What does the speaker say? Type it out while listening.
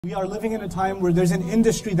We are living in a time where there's an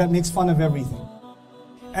industry that makes fun of everything.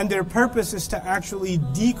 And their purpose is to actually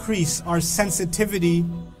decrease our sensitivity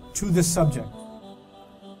to this subject.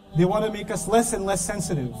 They want to make us less and less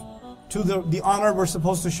sensitive to the honor we're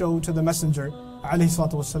supposed to show to the Messenger,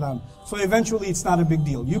 ﷺ. So eventually it's not a big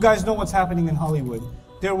deal. You guys know what's happening in Hollywood.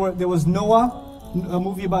 There was Noah, a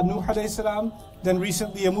movie about Nuh alayhi, then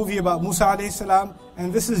recently a movie about Musa alayhi,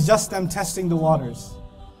 and this is just them testing the waters.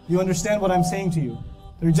 You understand what I'm saying to you?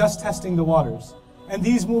 They're just testing the waters. And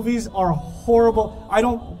these movies are horrible.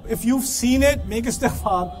 If you've seen it, make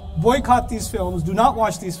istighfar, boycott these films, do not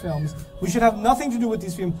watch these films. We should have nothing to do with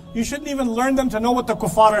these films. You shouldn't even learn them to know what the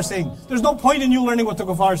kuffar are saying. There's no point in you learning what the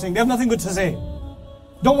kuffar are saying. They have nothing good to say.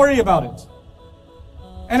 Don't worry about it.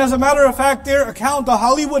 And as a matter of fact, their account, the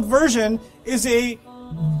Hollywood version, is a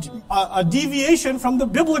deviation from the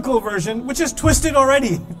biblical version, which is twisted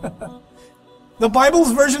already. The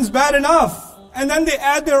Bible's version's bad enough. And then they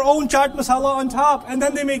add their own chaat masala on top, and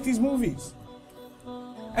then they make these movies.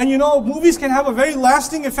 And you know, movies can have a very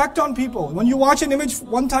lasting effect on people. When you watch an image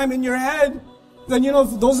one time in your head, then you know,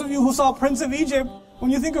 those of you who saw Prince of Egypt,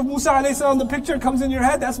 when you think of Musa alayhi salam, the picture comes in your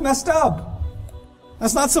head, that's messed up.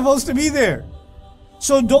 That's not supposed to be there.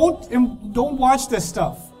 So don't watch this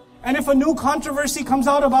stuff. And if a new controversy comes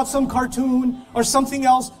out about some cartoon or something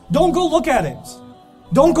else, don't go look at it.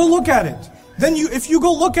 Don't go look at it. Then if you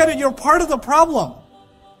go look at it, you're part of the problem.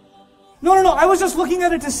 No, I was just looking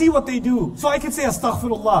at it to see what they do, so I can say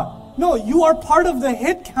astaghfirullah. No, you are part of the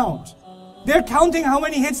hit count. They're counting how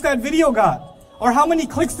many hits that video got, or how many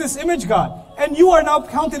clicks this image got, and you are now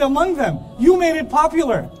counted among them. You made it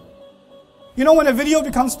popular. You know when a video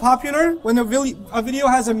becomes popular, when a video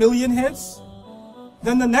has 1 million hits,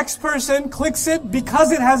 then the next person clicks it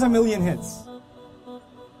because it has 1 million hits.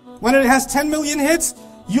 When it has 10 million hits,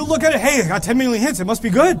 you look at it, hey, it got 10 million hits, it must be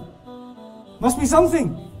good. Must be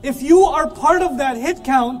something. If you are part of that hit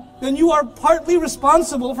count, then you are partly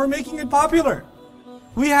responsible for making it popular.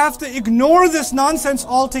 We have to ignore this nonsense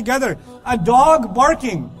altogether. A dog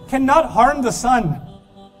barking cannot harm the sun.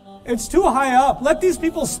 It's too high up. Let these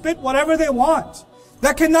people spit whatever they want.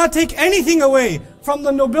 That cannot take anything away from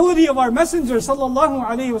the nobility of our Messenger sallallahu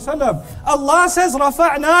alaihi wasallam. Allah says,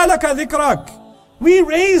 رَفَعْنَا لَكَ ذِكْرَكَ. We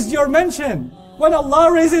raised your mention. When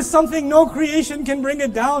Allah raises something, no creation can bring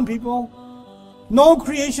it down, people. No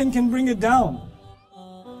creation can bring it down.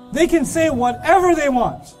 They can say whatever they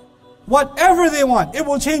want. Whatever they want. It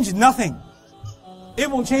will change nothing. It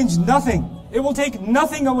will change nothing. It will take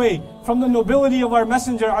nothing away from the nobility of our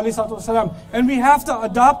Messenger ﷺ. And we have to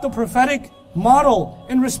adopt the prophetic model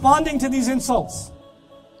in responding to these insults.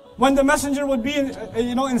 When the Messenger would be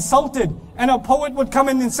insulted, and a poet would come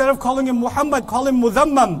in, instead of calling him Muhammad, call him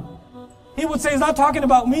Mudhammam. He would say, it's not talking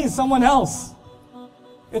about me, it's someone else.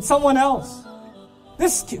 It's someone else.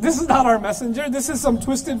 This is not our Messenger. This is some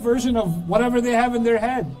twisted version of whatever they have in their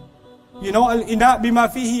head. You know, al-ina' bima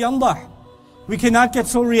fihi yandah. We cannot get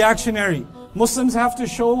so reactionary. Muslims have to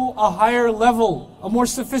show a higher level, a more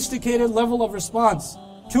sophisticated level of response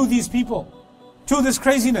to these people, to this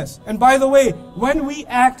craziness. And by the way, when we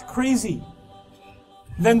act crazy,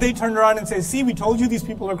 then they turn around and say, see, we told you these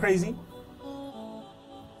people are crazy.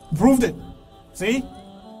 Proved it. See?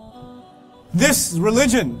 This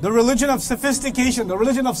religion, the religion of sophistication, the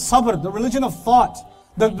religion of sabr, the religion of thought,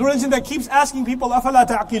 the religion that keeps asking people, أَفَلَا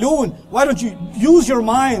تَعْقِلُونَ? Why don't you use your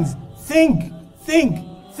minds? Think.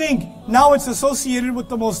 Now it's associated with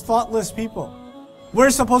the most thoughtless people. We're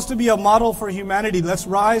supposed to be a model for humanity. Let's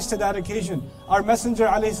rise to that occasion. Our Messenger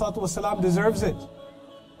ﷺ deserves it.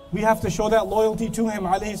 We have to show that loyalty to him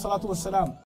ﷺ.